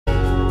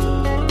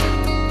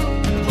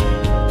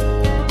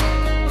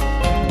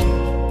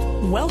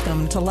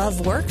Welcome to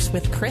Love Works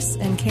with Chris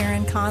and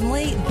Karen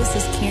Conley. This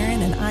is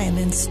Karen, and I am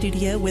in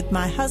studio with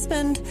my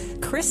husband,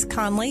 Chris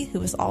Conley,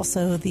 who is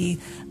also the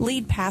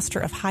lead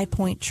pastor of High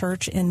Point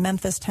Church in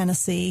Memphis,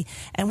 Tennessee.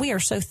 And we are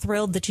so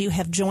thrilled that you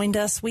have joined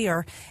us. We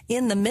are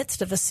in the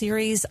midst of a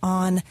series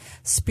on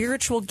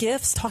spiritual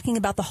gifts, talking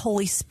about the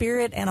Holy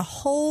Spirit and a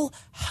whole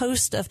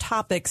host of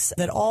topics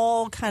that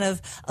all kind of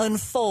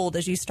unfold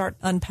as you start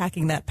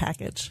unpacking that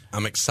package.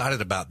 I'm excited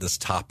about this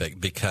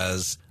topic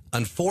because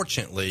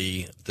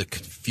unfortunately, the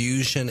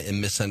confusion and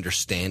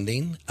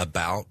misunderstanding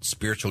about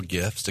spiritual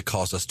gifts to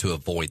cause us to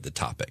avoid the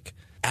topic.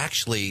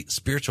 Actually,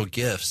 spiritual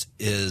gifts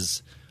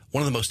is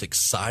one of the most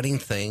exciting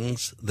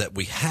things that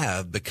we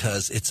have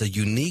because it's a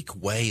unique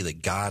way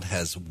that God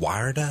has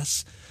wired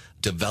us,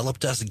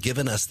 developed us,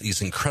 given us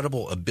these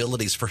incredible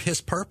abilities for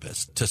His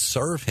purpose, to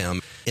serve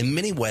Him. In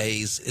many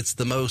ways, it's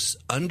the most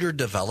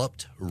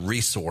underdeveloped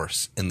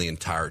resource in the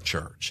entire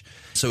church.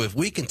 So if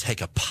we can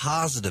take a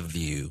positive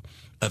view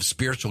of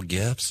spiritual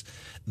gifts,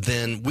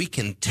 then we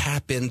can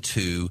tap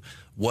into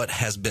what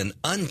has been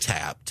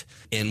untapped,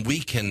 and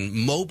we can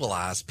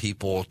mobilize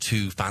people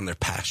to find their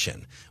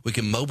passion. We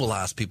can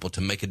mobilize people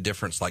to make a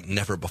difference like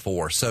never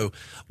before. So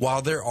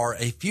while there are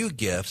a few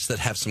gifts that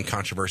have some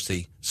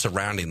controversy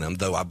surrounding them,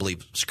 though I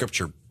believe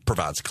Scripture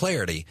provides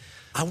clarity,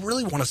 I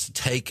really want us to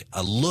take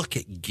a look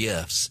at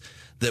gifts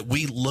that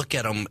we look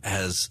at them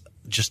as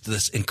just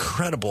this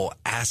incredible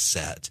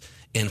asset,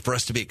 and for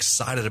us to be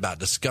excited about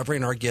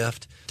discovering our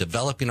gift,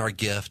 developing our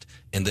gift,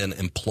 and then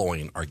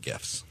employing our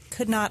gifts.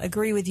 Could not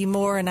agree with you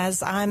more. And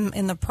as I'm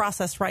in the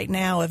process right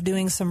now of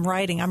doing some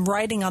writing, I'm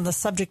writing on the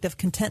subject of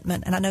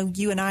contentment. And I know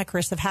you and I,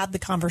 Chris, have had the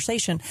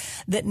conversation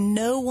that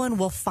no one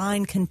will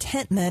find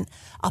contentment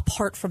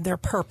apart from their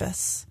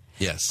purpose.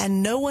 Yes.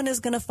 And no one is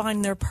going to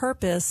find their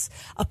purpose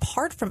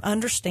apart from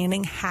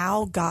understanding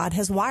how God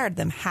has wired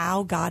them,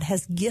 how God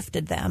has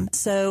gifted them.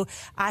 So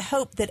I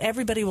hope that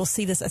everybody will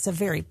see this as a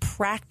very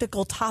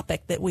practical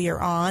topic that we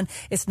are on.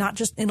 It's not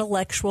just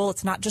intellectual.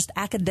 It's not just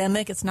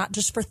academic. It's not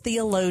just for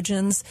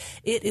theologians.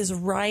 It is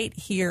right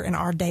here in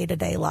our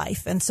day-to-day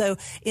life. And so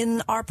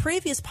in our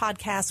previous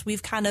podcasts,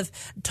 we've kind of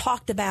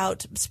talked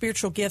about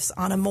spiritual gifts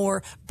on a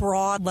more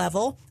broad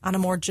level, on a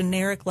more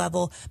generic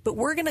level. But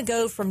we're going to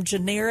go from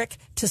generic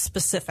to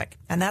specific.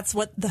 And that's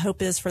what the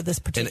hope is for this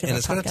particular And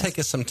it's podcast. going to take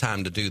us some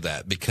time to do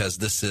that because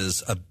this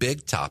is a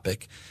big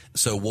topic.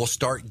 So we'll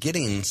start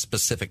getting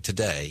specific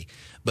today,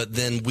 but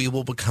then we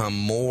will become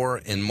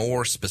more and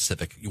more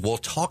specific. We'll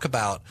talk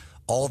about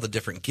all the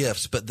different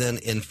gifts, but then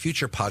in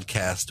future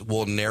podcasts,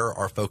 we'll narrow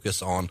our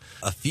focus on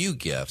a few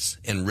gifts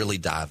and really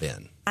dive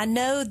in. I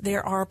know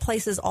there are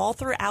places all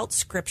throughout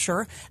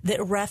Scripture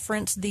that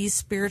reference these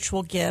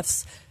spiritual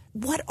gifts.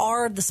 What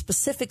are the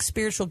specific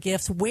spiritual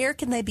gifts? Where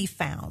can they be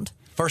found?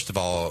 First of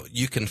all,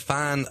 you can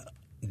find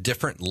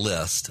different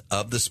lists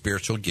of the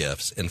spiritual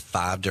gifts in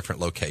 5 different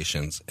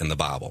locations in the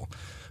Bible.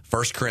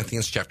 1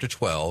 Corinthians chapter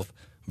 12,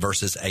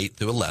 verses 8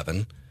 through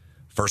 11,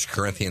 1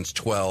 Corinthians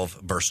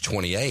 12, verse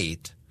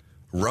 28,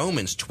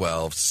 Romans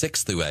 12,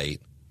 6 through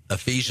 8,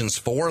 Ephesians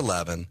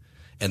 4:11,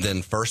 and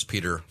then 1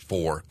 Peter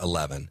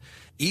 4:11.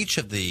 Each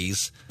of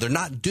these, they're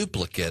not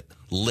duplicate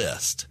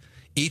lists.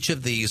 Each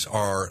of these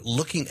are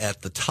looking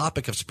at the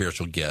topic of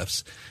spiritual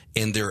gifts,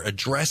 and they're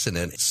addressing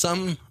it.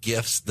 Some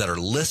gifts that are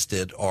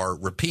listed are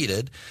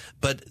repeated,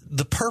 but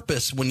the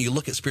purpose when you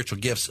look at spiritual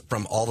gifts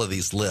from all of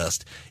these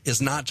lists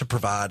is not to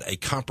provide a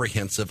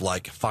comprehensive,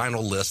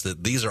 final list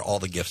that these are all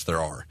the gifts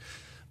there are,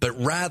 but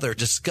rather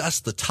discuss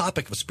the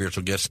topic of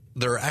spiritual gifts.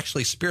 There are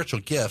actually spiritual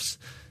gifts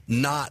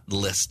not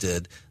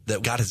listed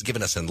that God has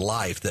given us in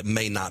life that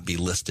may not be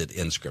listed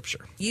in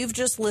Scripture. You've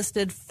just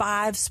listed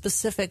 5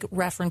 specific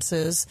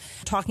references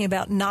talking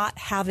about not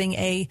having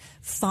a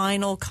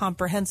final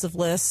comprehensive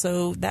list.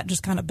 So that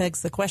just kind of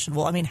begs the question,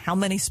 how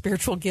many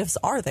spiritual gifts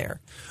are there?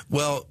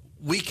 Well,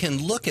 we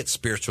can look at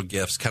spiritual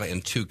gifts kind of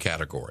in 2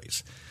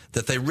 categories,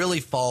 that they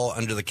really fall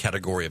under the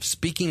category of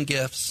speaking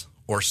gifts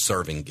or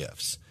serving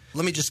gifts.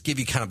 Let me just give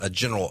you kind of a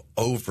general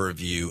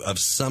overview of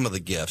some of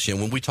the gifts.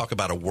 When we talk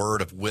about a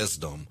word of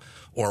wisdom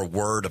or a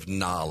word of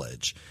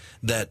knowledge,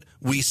 that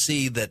we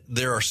see that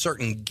there are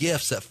certain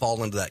gifts that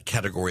fall into that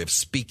category of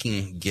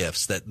speaking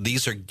gifts, that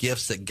these are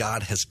gifts that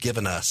God has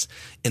given us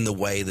in the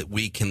way that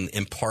we can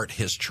impart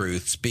His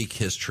truth, speak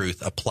His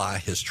truth, apply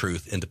His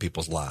truth into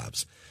people's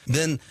lives.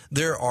 Then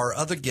there are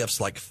other gifts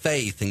like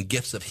faith and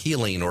gifts of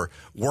healing or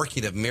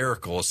working of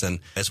miracles. And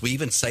as we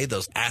even say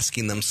those,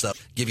 asking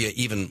themselves, give you an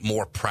even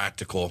more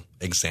practical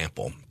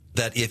example,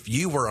 that if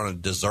you were on a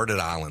deserted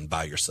island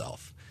by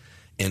yourself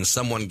and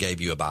someone gave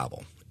you a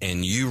Bible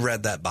and you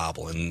read that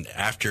Bible, and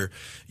after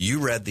you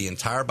read the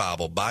entire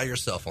Bible by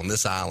yourself on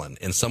this island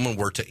and someone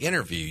were to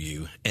interview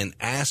you and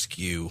ask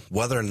you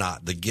whether or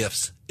not the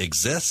gifts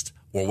exist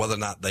or whether or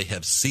not they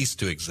have ceased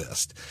to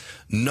exist.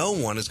 No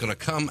one is going to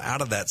come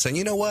out of that saying,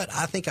 you know what,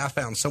 I think I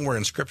found somewhere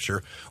in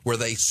Scripture where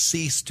they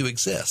cease to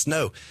exist.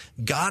 No,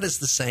 God is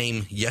the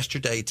same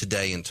yesterday,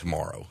 today, and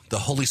tomorrow. The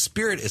Holy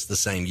Spirit is the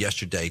same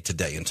yesterday,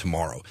 today, and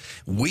tomorrow.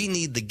 We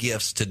need the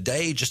gifts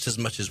today just as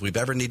much as we've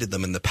ever needed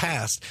them in the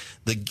past.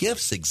 The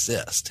gifts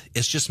exist.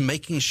 It's just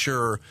making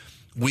sure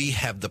we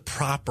have the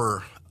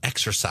proper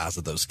exercise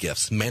of those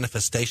gifts,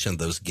 manifestation of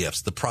those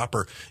gifts, the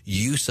proper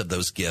use of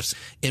those gifts.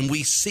 And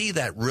we see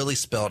that really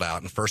spelled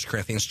out in 1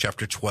 Corinthians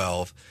chapter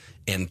 12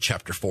 and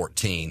chapter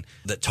 14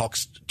 that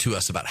talks to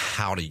us about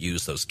how to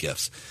use those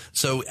gifts.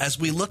 So as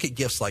we look at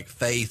gifts like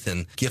faith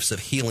and gifts of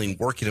healing,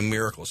 working of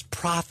miracles,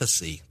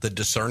 prophecy, the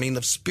discerning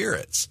of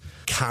spirits,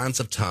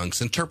 kinds of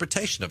tongues,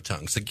 interpretation of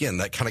tongues, again,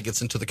 that kind of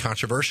gets into the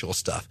controversial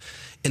stuff.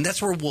 And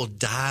that's where we'll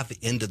dive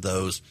into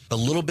those a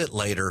little bit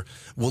later.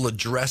 We'll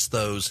address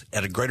those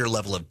at a greater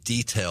level of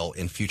detail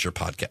in future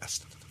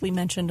podcasts. We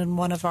mentioned in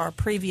one of our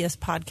previous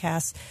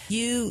podcasts,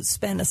 you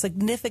spend a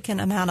significant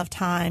amount of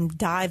time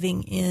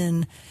diving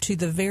in to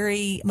the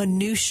very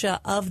minutia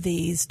of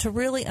these to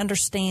really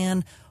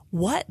understand,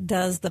 what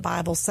does the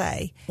Bible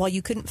say? While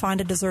you couldn't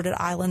find a deserted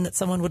island that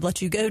someone would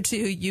let you go to,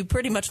 you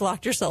pretty much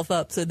locked yourself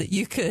up so that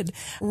you could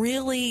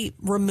really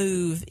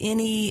remove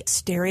any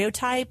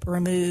stereotype,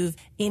 remove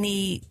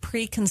any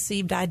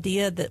preconceived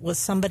idea that was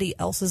somebody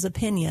else's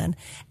opinion.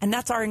 And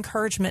that's our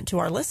encouragement to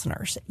our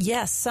listeners.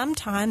 Yes,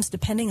 sometimes,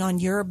 depending on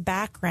your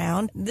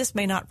background, this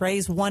may not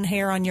raise one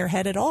hair on your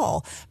head at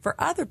all. For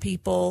other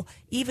people,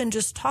 even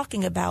just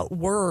talking about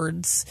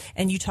words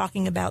and you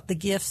talking about the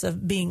gifts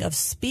of being of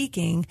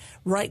speaking,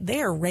 right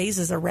there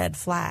raises a red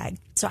flag.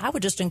 So I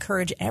would just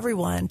encourage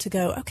everyone to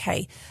go,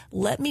 okay,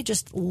 let me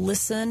just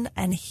listen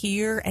and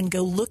hear and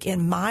go look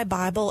in my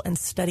Bible and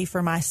study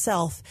for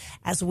myself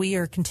as we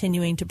are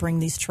continuing to bring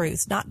these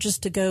truths, not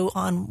just to go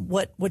on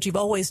what you've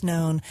always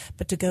known,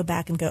 but to go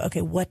back and go,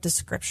 okay, what does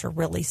Scripture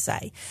really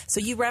say? So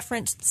you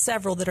referenced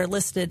several that are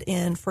listed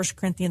in 1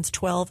 Corinthians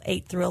 12,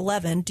 8 through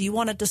 11. Do you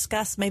want to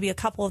discuss maybe a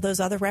couple of those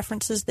other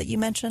references that you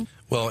mentioned?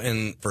 Well,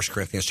 in 1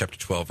 Corinthians chapter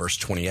 12, verse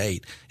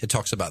 28, it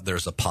talks about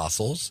there's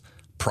apostles,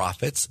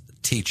 prophets,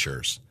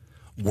 teachers,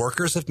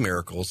 workers of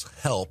miracles,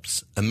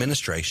 helps,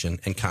 administration,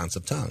 and kinds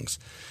of tongues.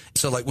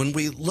 So like when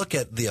we look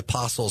at the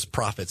apostles,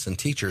 prophets, and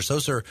teachers,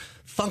 those are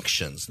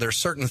functions. There are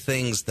certain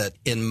things that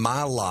in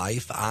my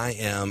life, I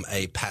am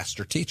a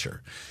pastor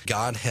teacher.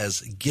 God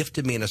has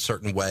gifted me in a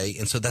certain way,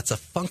 and so that's a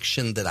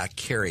function that I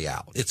carry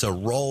out. It's a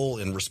role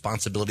and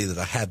responsibility that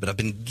I have, but I've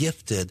been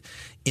gifted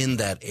in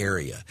that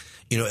area.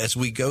 You know, as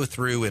we go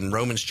through in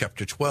Romans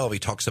chapter 12, he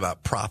talks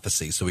about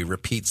prophecy, so he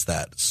repeats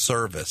that,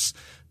 service,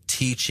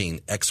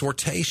 teaching,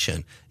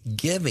 exhortation,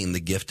 giving, the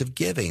gift of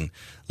giving,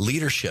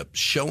 leadership,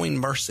 showing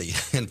mercy.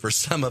 And for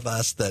some of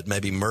us that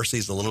maybe mercy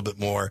is a little bit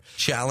more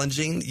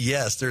challenging,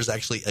 yes, there's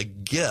actually a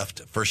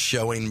gift for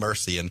showing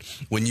mercy. And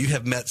when you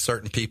have met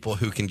certain people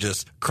who can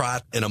just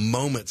cry in a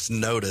moment's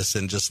notice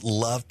and just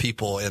love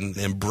people and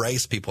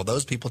embrace people,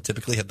 those people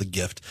typically have the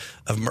gift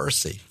of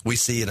mercy. We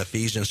see in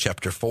Ephesians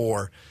chapter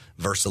 4,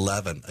 verse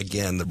 11,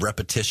 again, the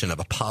repetition of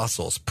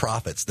apostles,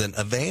 prophets, then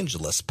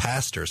evangelists,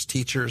 pastors,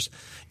 teachers,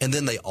 and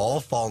then they all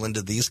fall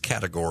into these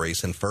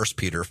categories in 1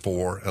 Peter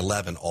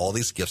 4:11. All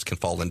these gifts can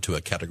fall into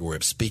a category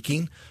of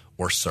speaking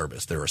or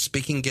service. There are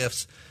speaking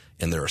gifts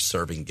and there are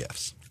serving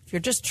gifts. If you're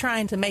just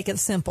trying to make it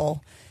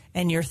simple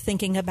and you're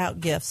thinking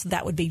about gifts,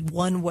 that would be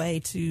one way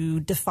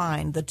to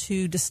define the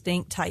two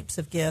distinct types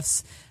of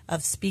gifts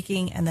of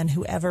speaking and then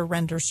whoever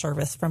renders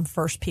service from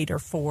 1 Peter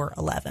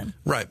 4:11.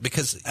 Right,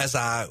 because as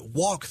I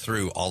walk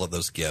through all of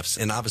those gifts,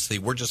 and obviously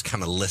we're just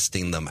kind of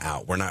listing them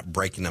out, we're not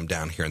breaking them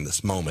down here in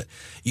this moment,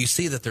 you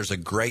see that there's a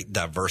great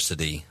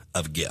diversity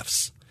of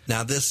gifts.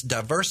 Now, this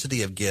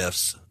diversity of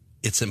gifts,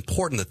 it's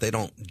important that they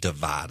don't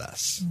divide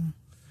us.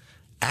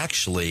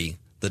 Actually,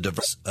 the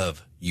diversity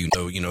of,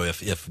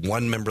 if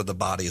one member of the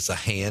body is a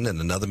hand and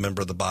another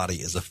member of the body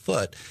is a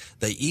foot,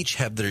 they each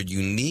have their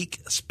unique,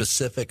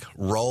 specific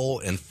role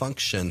and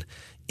function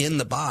in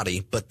the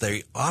body, but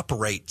they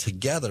operate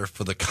together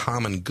for the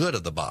common good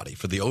of the body,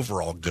 for the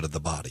overall good of the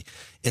body.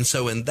 And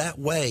so in that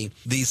way,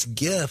 these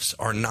gifts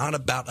are not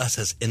about us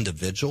as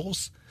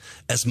individuals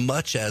as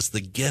much as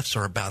the gifts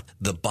are about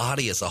the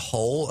body as a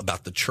whole,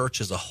 about the church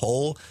as a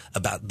whole,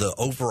 about the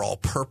overall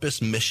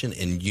purpose, mission,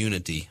 and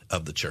unity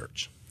of the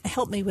church.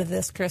 Help me with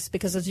this, Chris,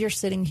 because as you're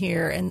sitting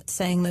here and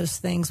saying those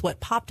things, what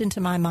popped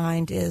into my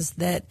mind is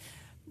that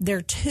there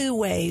are two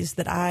ways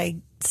that I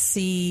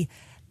see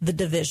the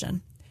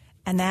division,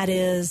 and that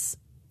is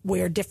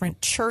where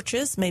different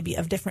churches, maybe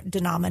of different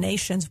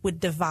denominations, would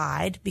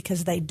divide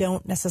because they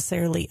don't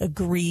necessarily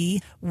agree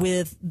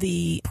with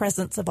the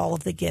presence of all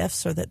of the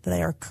gifts or that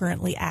they are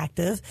currently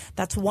active.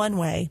 That's one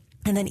way.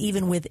 And then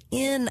even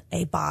within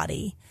a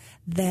body,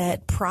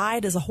 that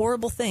pride is a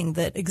horrible thing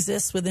that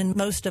exists within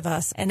most of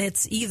us. And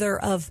it's either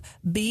of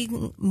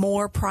being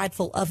more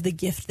prideful of the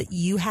gift that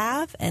you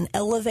have and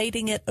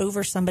elevating it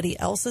over somebody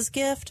else's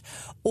gift,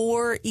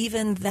 or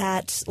even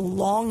that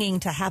longing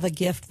to have a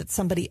gift that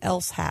somebody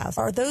else has.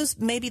 Are those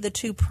maybe the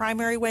two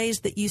primary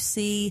ways that you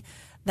see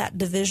that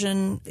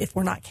division if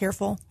we're not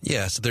careful?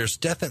 Yes, there's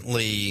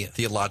definitely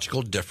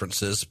theological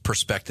differences,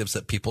 perspectives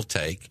that people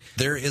take.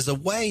 There is a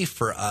way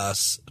for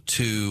us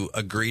to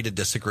agree to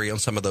disagree on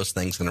some of those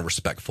things in a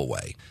respectful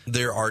way.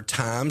 There are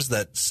times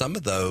that some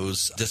of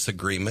those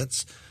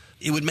disagreements,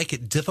 it would make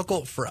it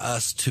difficult for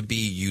us to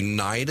be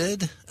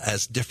united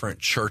as different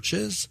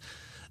churches,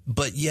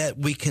 but yet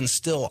we can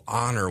still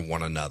honor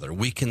one another.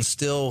 We can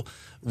still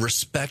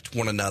respect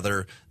one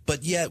another,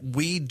 but yet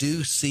we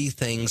do see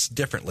things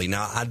differently.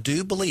 Now, I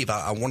do believe,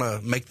 I want to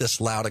make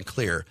this loud and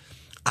clear,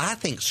 I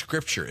think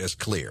Scripture is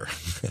clear.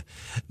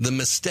 The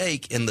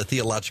mistake in the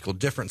theological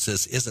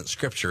differences isn't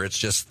Scripture. It's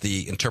just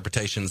the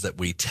interpretations that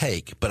we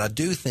take. But I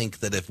do think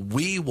that if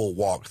we will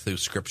walk through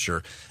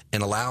Scripture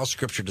and allow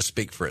Scripture to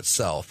speak for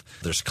itself,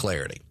 there's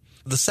clarity.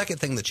 The second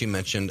thing that you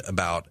mentioned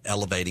about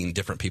elevating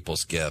different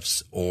people's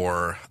gifts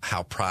or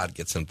how pride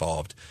gets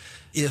involved,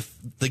 if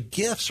the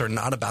gifts are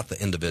not about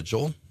the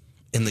individual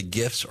and the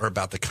gifts are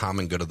about the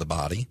common good of the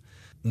body,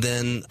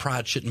 then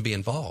pride shouldn't be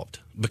involved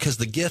because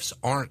the gifts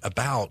aren't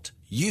about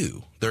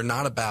you. They're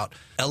not about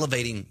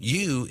elevating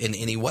you in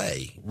any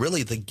way.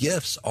 Really, the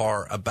gifts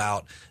are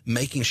about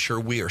making sure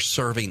we are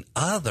serving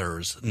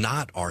others,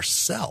 not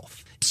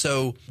ourselves.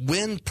 So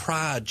when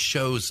pride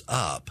shows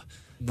up,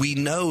 we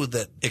know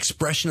that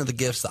expression of the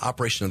gifts, the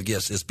operation of the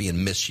gifts is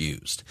being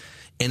misused.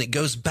 And it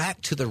goes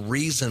back to the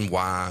reason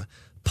why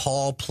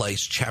Paul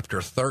placed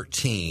chapter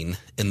 13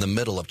 in the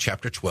middle of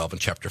chapter 12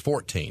 and chapter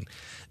 14,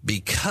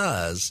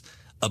 because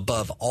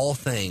above all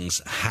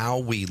things, how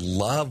we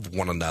love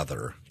one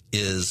another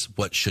is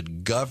what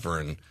should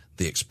govern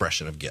the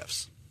expression of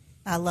gifts.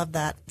 I love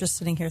that. Just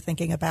sitting here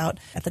thinking about,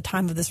 at the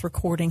time of this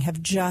recording,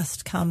 have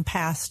just come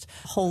past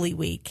Holy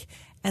Week.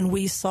 And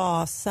we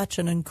saw such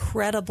an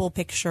incredible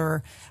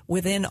picture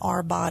within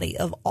our body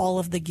of all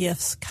of the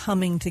gifts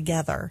coming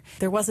together.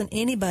 There wasn't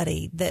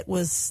anybody that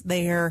was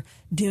there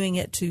doing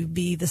it to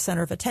be the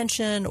center of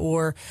attention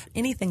or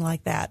anything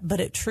like that. But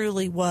it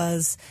truly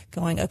was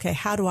going, okay,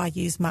 how do I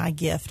use my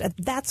gift? And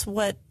that's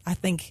what I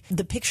think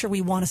the picture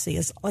we want to see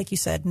is, like you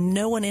said,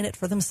 no one in it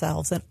for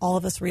themselves, and all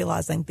of us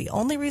realizing the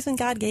only reason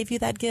God gave you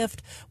that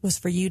gift was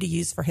for you to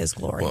use for His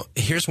glory. Well,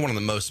 here's one of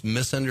the most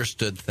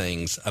misunderstood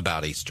things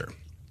about Easter.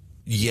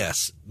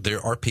 Yes, there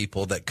are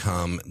people that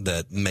come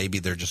that maybe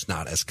they're just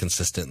not as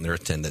consistent in their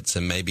attendance,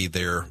 and maybe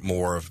they're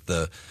more of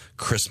the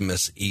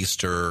Christmas,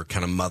 Easter,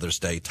 kind of Mother's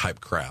Day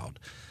type crowd.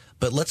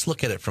 But let's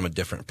look at it from a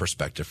different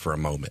perspective for a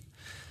moment.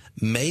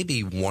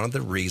 Maybe one of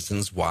the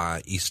reasons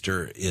why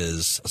Easter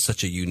is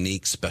such a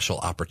unique, special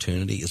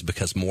opportunity is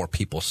because more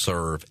people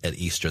serve at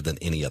Easter than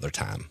any other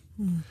time.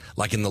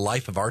 Like in the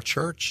life of our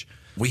church,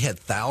 we had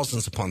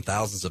thousands upon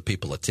thousands of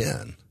people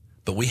attend,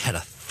 but we had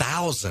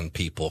 1,000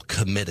 people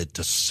committed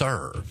to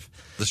serve.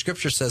 The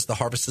Scripture says the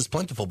harvest is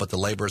plentiful, but the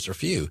laborers are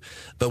few.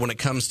 But when it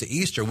comes to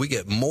Easter, we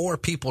get more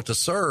people to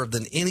serve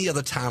than any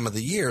other time of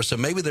the year. So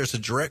maybe there's a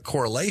direct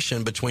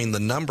correlation between the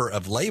number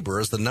of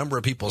laborers, the number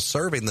of people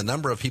serving, the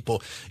number of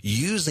people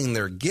using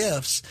their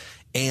gifts,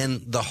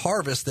 and the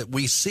harvest that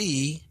we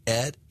see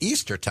at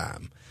Easter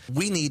time.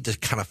 We need to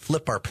kind of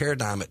flip our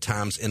paradigm at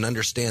times and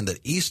understand that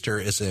Easter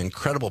is an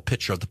incredible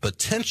picture of the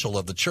potential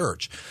of the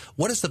church.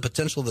 What is the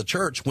potential of the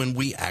church when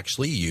we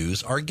actually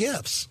use our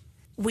gifts?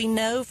 We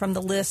know from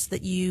the list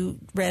that you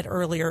read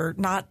earlier,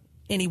 not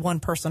any one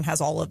person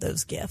has all of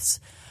those gifts,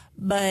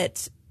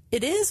 but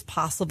it is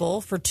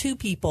possible for two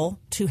people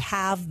to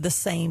have the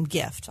same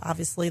gift.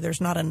 Obviously,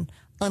 there's not an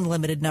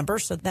unlimited number,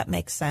 so that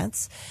makes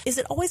sense. Is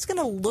it always going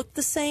to look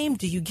the same?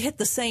 Do you get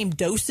the same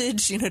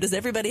dosage? Does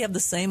everybody have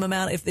the same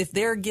amount? If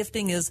their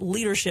gifting is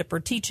leadership or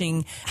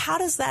teaching, how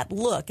does that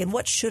look, and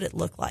what should it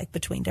look like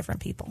between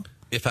different people?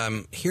 If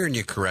I'm hearing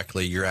you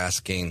correctly, you're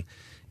asking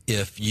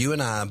if you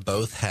and I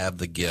both have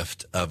the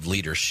gift of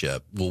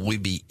leadership, will we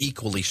be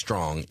equally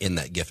strong in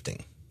that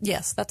gifting?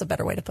 Yes, that's a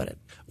better way to put it.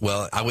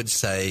 Well, I would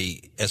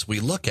say as we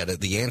look at it,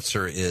 the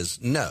answer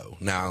is no.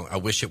 Now, I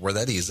wish it were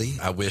that easy.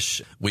 I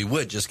wish we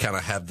would just kind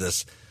of have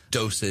this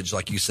dosage,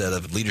 like you said,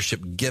 of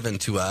leadership given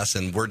to us,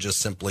 and we're just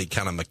simply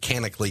kind of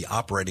mechanically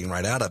operating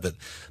right out of it.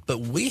 But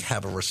we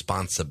have a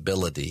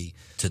responsibility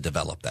to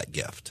develop that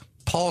gift.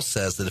 Paul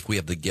says that if we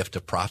have the gift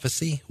of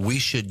prophecy, we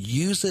should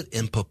use it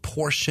in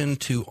proportion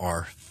to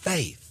our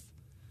faith.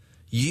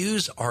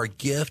 Use our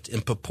gift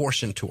in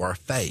proportion to our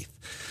faith.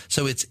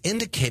 So it's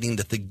indicating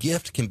that the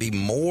gift can be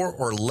more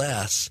or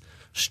less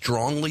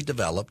strongly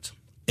developed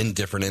in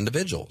different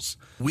individuals.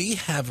 We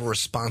have a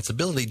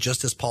responsibility,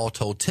 just as Paul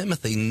told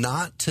Timothy,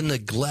 not to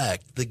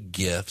neglect the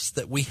gifts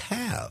that we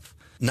have.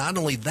 Not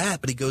only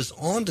that, but he goes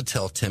on to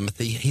tell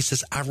Timothy, he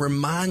says, I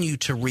remind you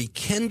to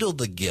rekindle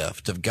the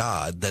gift of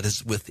God that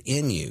is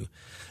within you.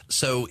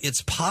 So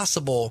it's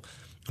possible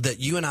that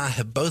you and I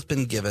have both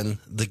been given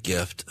the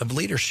gift of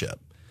leadership.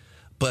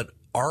 But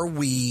are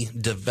we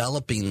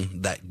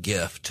developing that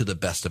gift to the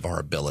best of our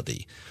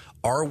ability?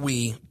 Are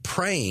we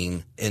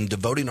praying and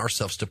devoting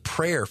ourselves to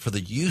prayer for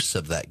the use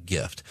of that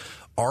gift?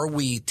 Are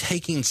we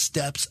taking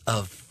steps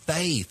of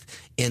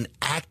faith in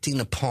acting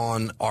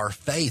upon our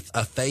faith,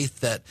 a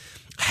faith that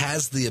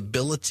has the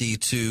ability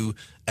to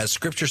As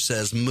Scripture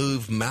says,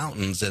 move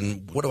mountains.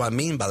 And what do I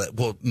mean by that?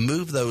 Well,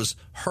 move those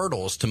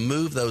hurdles, to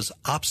move those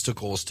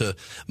obstacles, to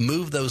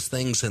move those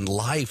things in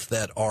life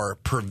that are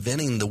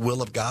preventing the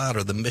will of God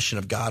or the mission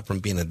of God from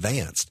being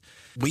advanced.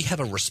 We have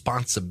a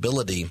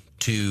responsibility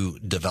to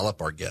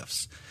develop our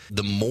gifts.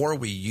 The more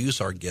we use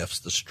our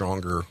gifts, the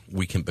stronger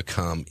we can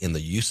become in the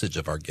usage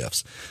of our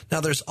gifts. Now,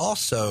 there's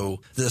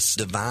also this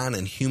divine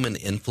and human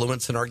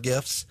influence in our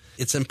gifts.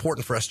 It's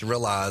important for us to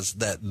realize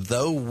that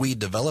though we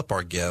develop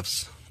our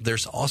gifts,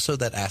 there's also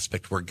that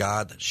aspect where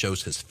God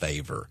shows his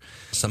favor.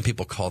 Some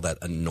people call that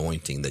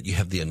anointing, that you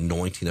have the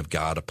anointing of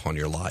God upon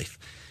your life.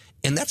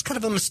 And that's kind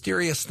of a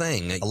mysterious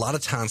thing. A lot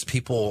of times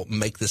people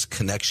make this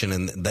connection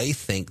and they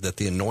think that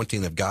the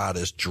anointing of God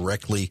is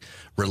directly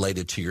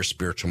related to your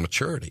spiritual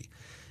maturity.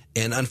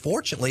 And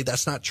unfortunately,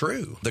 that's not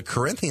true. The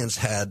Corinthians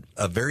had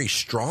a very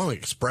strong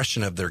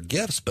expression of their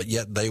gifts, but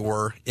yet they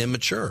were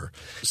immature.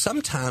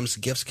 Sometimes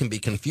gifts can be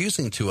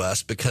confusing to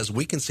us because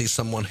we can see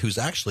someone who's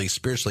actually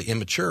spiritually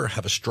immature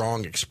have a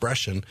strong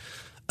expression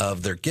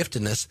of their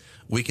giftedness.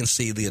 We can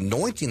see the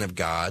anointing of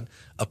God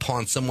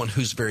upon someone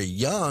who's very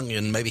young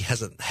and maybe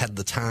hasn't had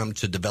the time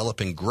to develop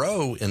and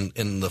grow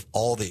in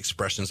all the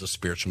expressions of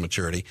spiritual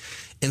maturity.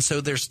 And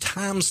so there's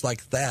times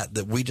like that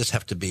we just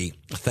have to be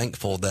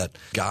thankful that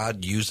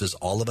God uses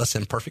all of us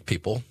imperfect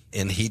people,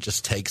 and he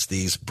just takes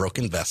these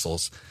broken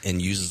vessels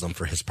and uses them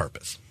for his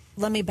purpose.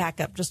 Let me back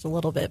up just a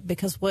little bit,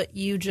 because what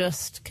you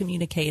just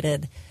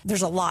communicated,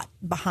 there's a lot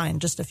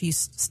behind just a few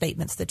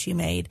statements that you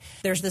made.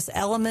 There's this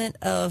element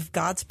of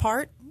God's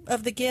part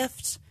of the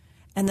gift,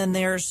 and then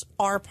there's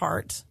our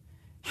part.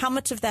 How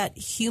much of that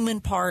human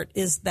part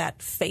is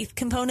that faith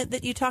component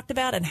that you talked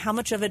about, and how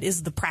much of it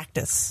is the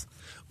practice?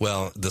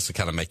 Well, this will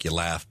kind of make you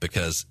laugh,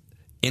 because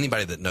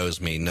anybody that knows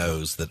me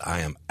knows that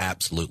I am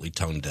absolutely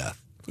tone deaf.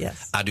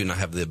 Yes. I do not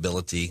have the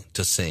ability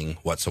to sing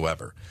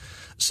whatsoever.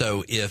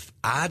 So if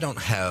I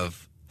don't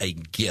have a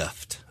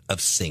gift of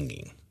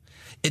singing,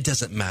 it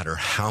doesn't matter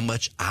how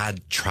much I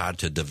try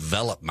to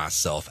develop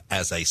myself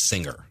as a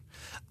singer.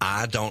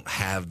 I don't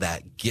have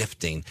that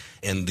gifting,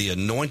 and the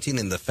anointing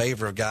and the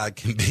favor of God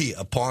can be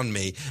upon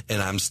me,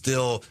 and I'm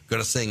still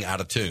going to sing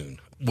out of tune.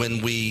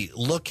 When we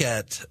look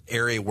at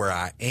area where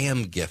I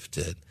am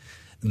gifted,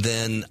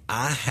 then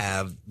I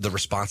have the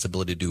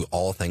responsibility to do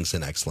all things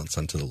in excellence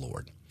unto the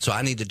Lord. So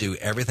I need to do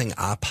everything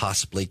I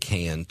possibly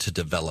can to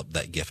develop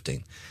that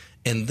gifting.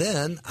 And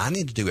then I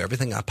need to do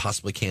everything I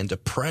possibly can to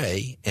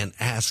pray and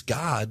ask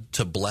God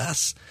to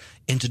bless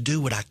and to do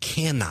what I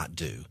cannot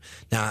do.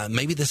 Now,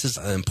 maybe this is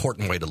an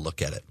important way to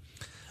look at it.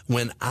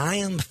 When I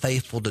am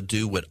faithful to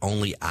do what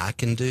only I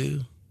can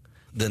do,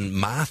 then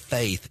my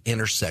faith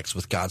intersects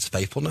with God's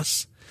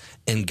faithfulness,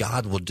 and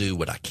God will do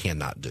what I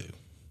cannot do.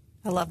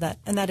 I love that.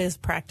 And that is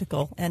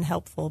practical and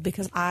helpful,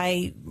 because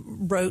I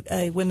wrote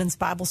a women's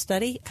Bible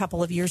study a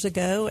couple of years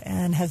ago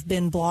and have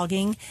been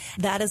blogging.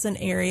 That is an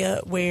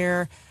area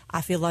where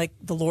I feel like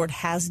the Lord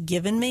has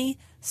given me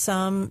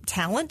some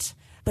talent,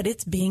 but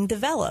it's being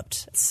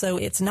developed. So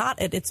it's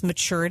not at its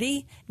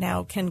maturity.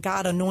 Now, can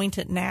God anoint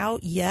it now?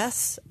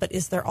 Yes. But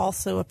is there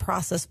also a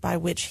process by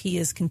which he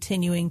is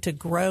continuing to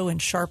grow and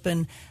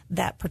sharpen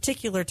that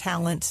particular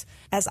talent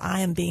as I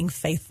am being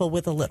faithful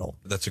with a little?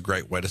 That's a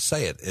great way to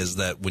say it, is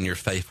that when you're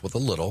faithful with a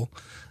little,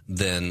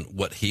 then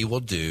what he will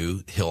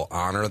do, he'll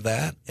honor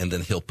that, and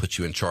then he'll put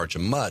you in charge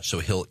of much. So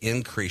he'll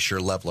increase your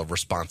level of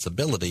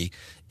responsibility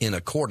in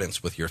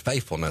accordance with your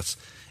faithfulness.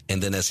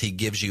 And then as he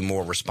gives you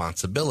more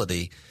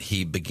responsibility,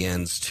 he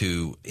begins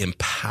to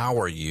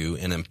empower you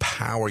and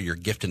empower your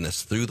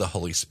giftedness through the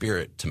Holy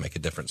Spirit to make a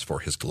difference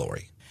for his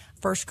glory.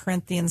 1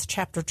 Corinthians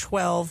chapter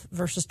 12,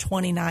 verses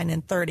 29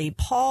 and 30,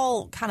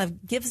 Paul kind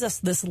of gives us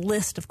this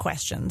list of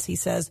questions. He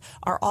says,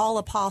 are all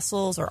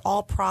apostles, are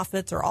all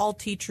prophets, are all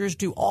teachers,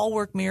 do all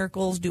work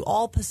miracles, do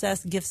all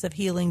possess gifts of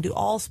healing, do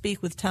all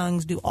speak with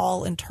tongues, do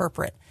all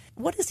interpret?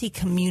 What is he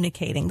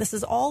communicating? This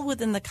is all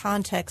within the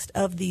context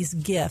of these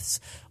gifts.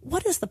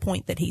 What is the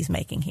point that he's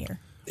making here?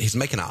 He's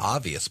making an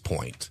obvious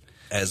point.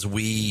 As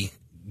we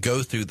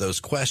go through those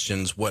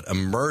questions, what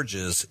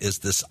emerges is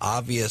this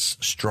obvious,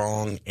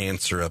 strong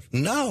answer of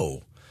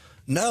no,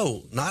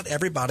 not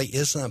everybody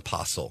is an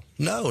apostle.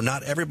 No,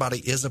 not everybody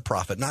is a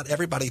prophet. Not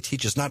everybody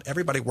teaches. Not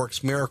everybody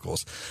works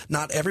miracles.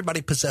 Not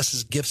everybody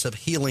possesses gifts of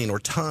healing or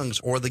tongues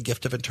or the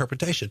gift of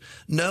interpretation.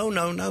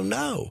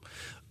 No.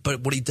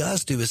 But what he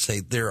does do is say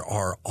there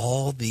are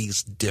all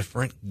these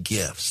different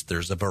gifts.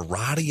 There's a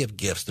variety of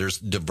gifts. There's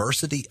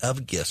diversity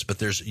of gifts, but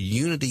there's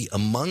unity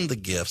among the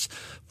gifts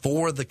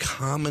for the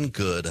common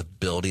good of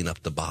building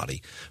up the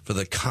body, for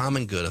the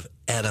common good of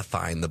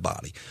edifying the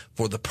body,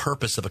 for the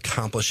purpose of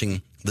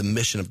accomplishing the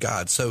mission of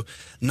God. So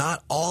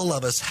not all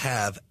of us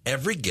have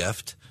every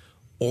gift,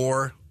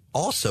 or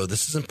also,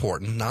 this is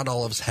important, not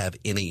all of us have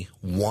any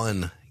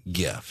one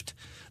gift.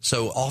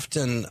 So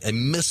often a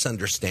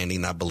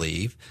misunderstanding, I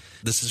believe,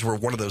 this is where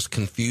one of those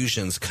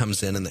confusions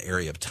comes in the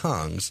area of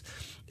tongues,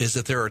 is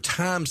that there are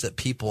times that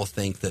people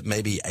think that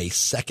maybe a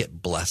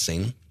second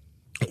blessing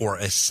or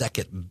a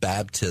second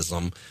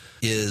baptism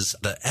is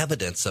the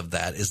evidence of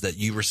that is that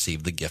you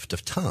receive the gift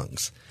of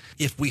tongues.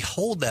 If we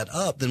hold that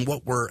up, then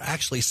what we're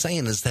actually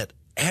saying is that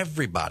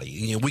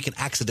everybody, we can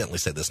accidentally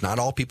say this, not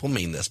all people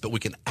mean this, but we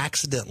can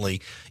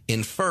accidentally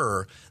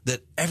infer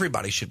that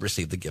everybody should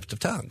receive the gift of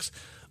tongues.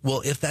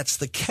 Well, if that's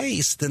the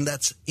case, then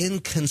that's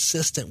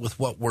inconsistent with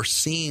what we're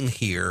seeing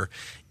here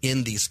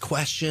in these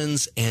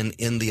questions and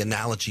in the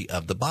analogy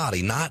of the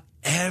body. Not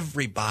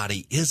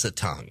everybody is a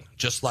tongue,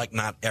 just like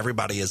not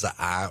everybody is an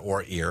eye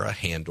or ear, a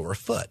hand or a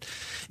foot.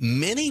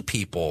 Many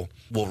people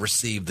will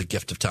receive the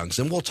gift of tongues,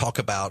 and we'll talk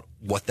about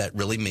what that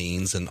really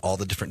means and all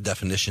the different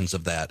definitions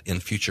of that in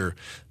future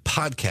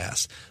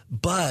podcasts.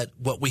 But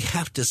what we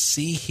have to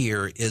see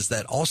here is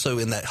that also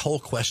in that whole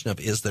question of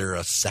is there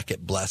a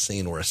second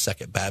blessing or a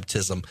second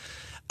baptism,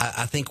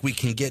 I think we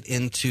can get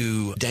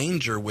into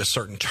danger with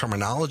certain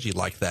terminology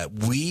like that.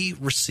 We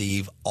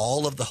receive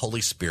all of the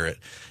Holy Spirit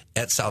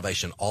at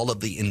salvation, all of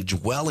the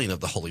indwelling of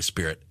the Holy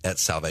Spirit at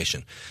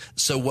salvation.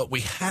 So what we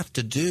have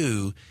to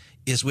do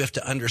is we have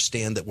to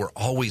understand that we're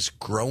always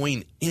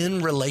growing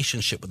in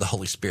relationship with the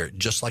Holy Spirit,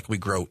 just like we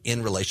grow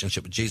in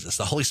relationship with Jesus.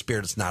 The Holy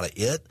Spirit is not a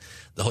it.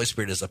 The Holy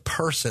Spirit is a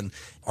person.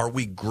 Are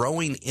we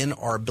growing in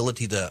our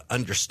ability to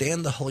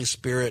understand the Holy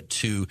Spirit,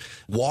 to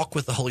walk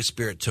with the Holy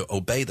Spirit, to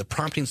obey the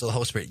promptings of the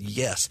Holy Spirit?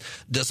 Yes.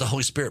 Does the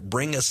Holy Spirit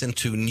bring us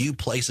into new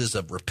places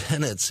of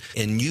repentance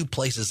and new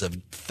places of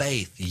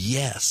faith?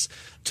 Yes.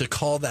 To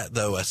call that,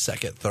 though, a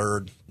second,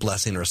 third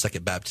blessing or a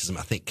second baptism,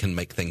 I think can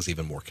make things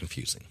even more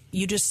confusing.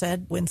 You just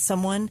said when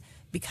someone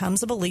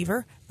becomes a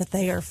believer that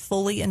they are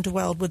fully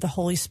indwelled with the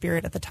Holy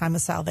Spirit at the time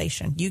of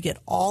salvation. You get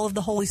all of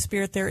the Holy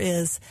Spirit there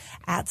is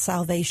at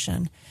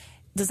salvation.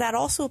 Does that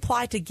also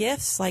apply to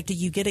gifts? Like, do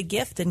you get a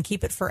gift and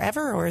keep it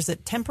forever, or is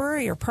it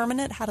temporary or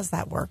permanent? How does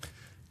that work?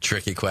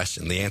 Tricky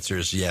question. The answer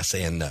is yes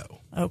and no.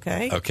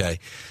 Okay.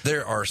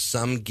 There are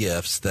some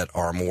gifts that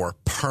are more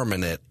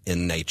permanent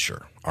in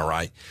nature. All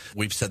right.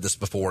 We've said this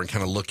before and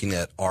kind of looking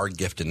at our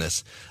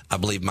giftedness. I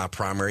believe my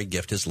primary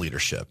gift is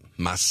leadership.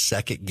 My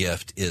second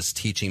gift is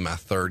teaching. My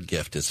third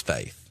gift is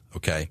faith.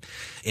 Okay.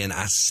 And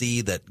I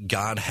see that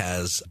God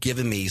has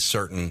given me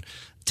certain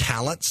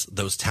talents.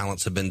 Those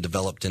talents have been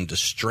developed into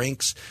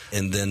strengths.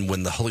 And then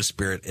when the Holy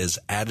Spirit is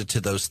added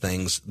to those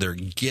things, they're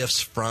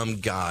gifts from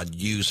God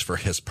used for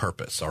his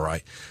purpose. All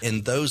right.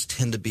 And those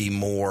tend to be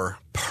more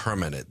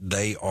permanent.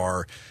 They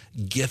are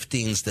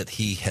giftings that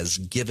he has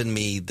given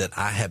me that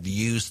I have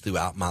used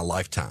throughout my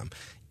lifetime.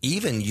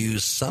 Even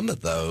used some of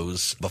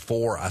those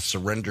before I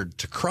surrendered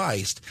to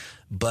Christ.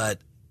 But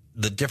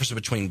the difference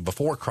between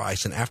before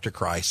Christ and after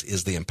Christ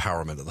is the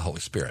empowerment of the Holy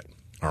Spirit.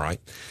 All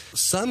right.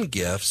 Some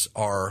gifts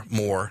are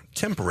more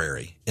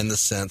temporary in the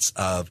sense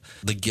of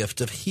the gift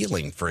of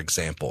healing, for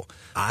example.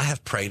 I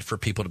have prayed for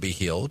people to be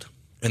healed,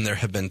 and there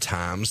have been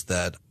times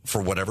that,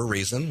 for whatever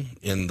reason,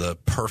 in the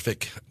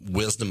perfect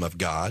wisdom of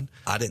God,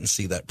 I didn't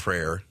see that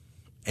prayer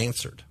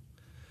answered.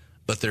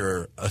 But there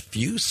are a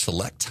few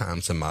select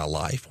times in my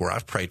life where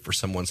I've prayed for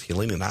someone's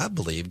healing, and I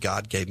believe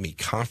God gave me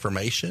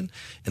confirmation,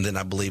 and then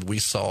I believe we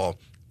saw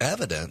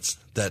evidence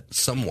that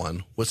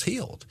someone was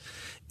healed.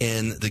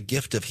 And the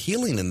gift of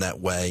healing in that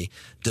way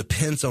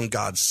depends on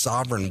God's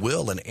sovereign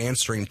will in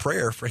answering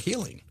prayer for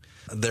healing.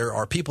 There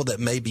are people that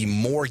may be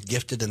more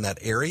gifted in that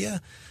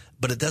area,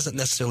 but it doesn't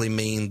necessarily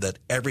mean that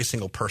every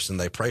single person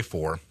they pray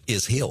for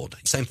is healed.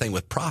 Same thing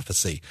with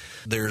prophecy.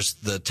 There's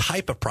the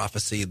type of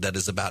prophecy that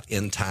is about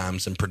end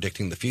times and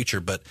predicting the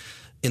future, but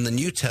in the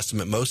New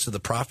Testament, most of the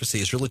prophecy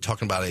is really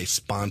talking about a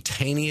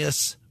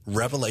spontaneous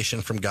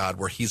revelation from God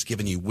where he's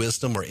given you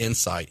wisdom or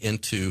insight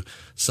into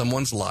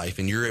someone's life,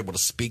 and you're able to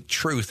speak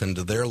truth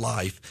into their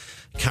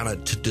life, kind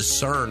of to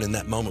discern in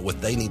that moment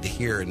what they need to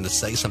hear and to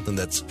say something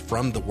that's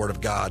from the Word of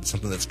God,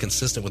 something that's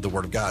consistent with the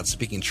Word of God,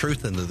 speaking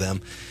truth into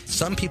them.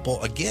 Some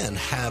people, again,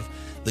 have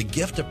the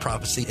gift of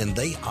prophecy, and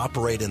they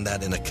operate in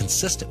that in a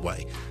consistent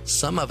way.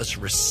 Some of us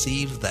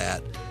receive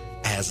that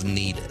as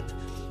needed.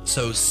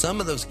 So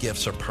some of those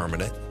gifts are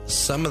permanent.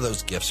 Some of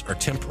those gifts are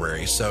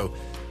temporary. So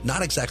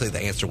not exactly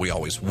the answer we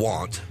always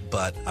want,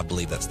 but I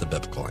believe that's the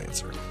biblical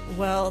answer.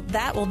 Well,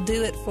 that will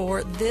do it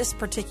for this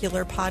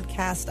particular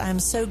podcast. I'm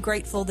so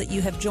grateful that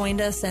you have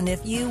joined us. And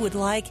if you would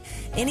like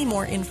any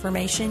more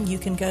information, you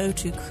can go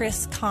to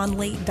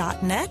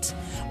chrisconley.net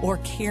or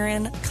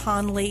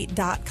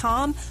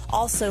KarenConley.com,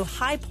 also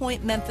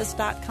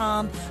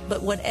highpointmemphis.com.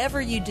 But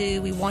whatever you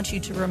do, we want you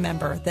to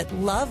remember that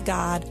love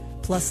God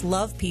plus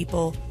love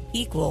people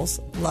equals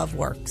love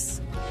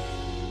works.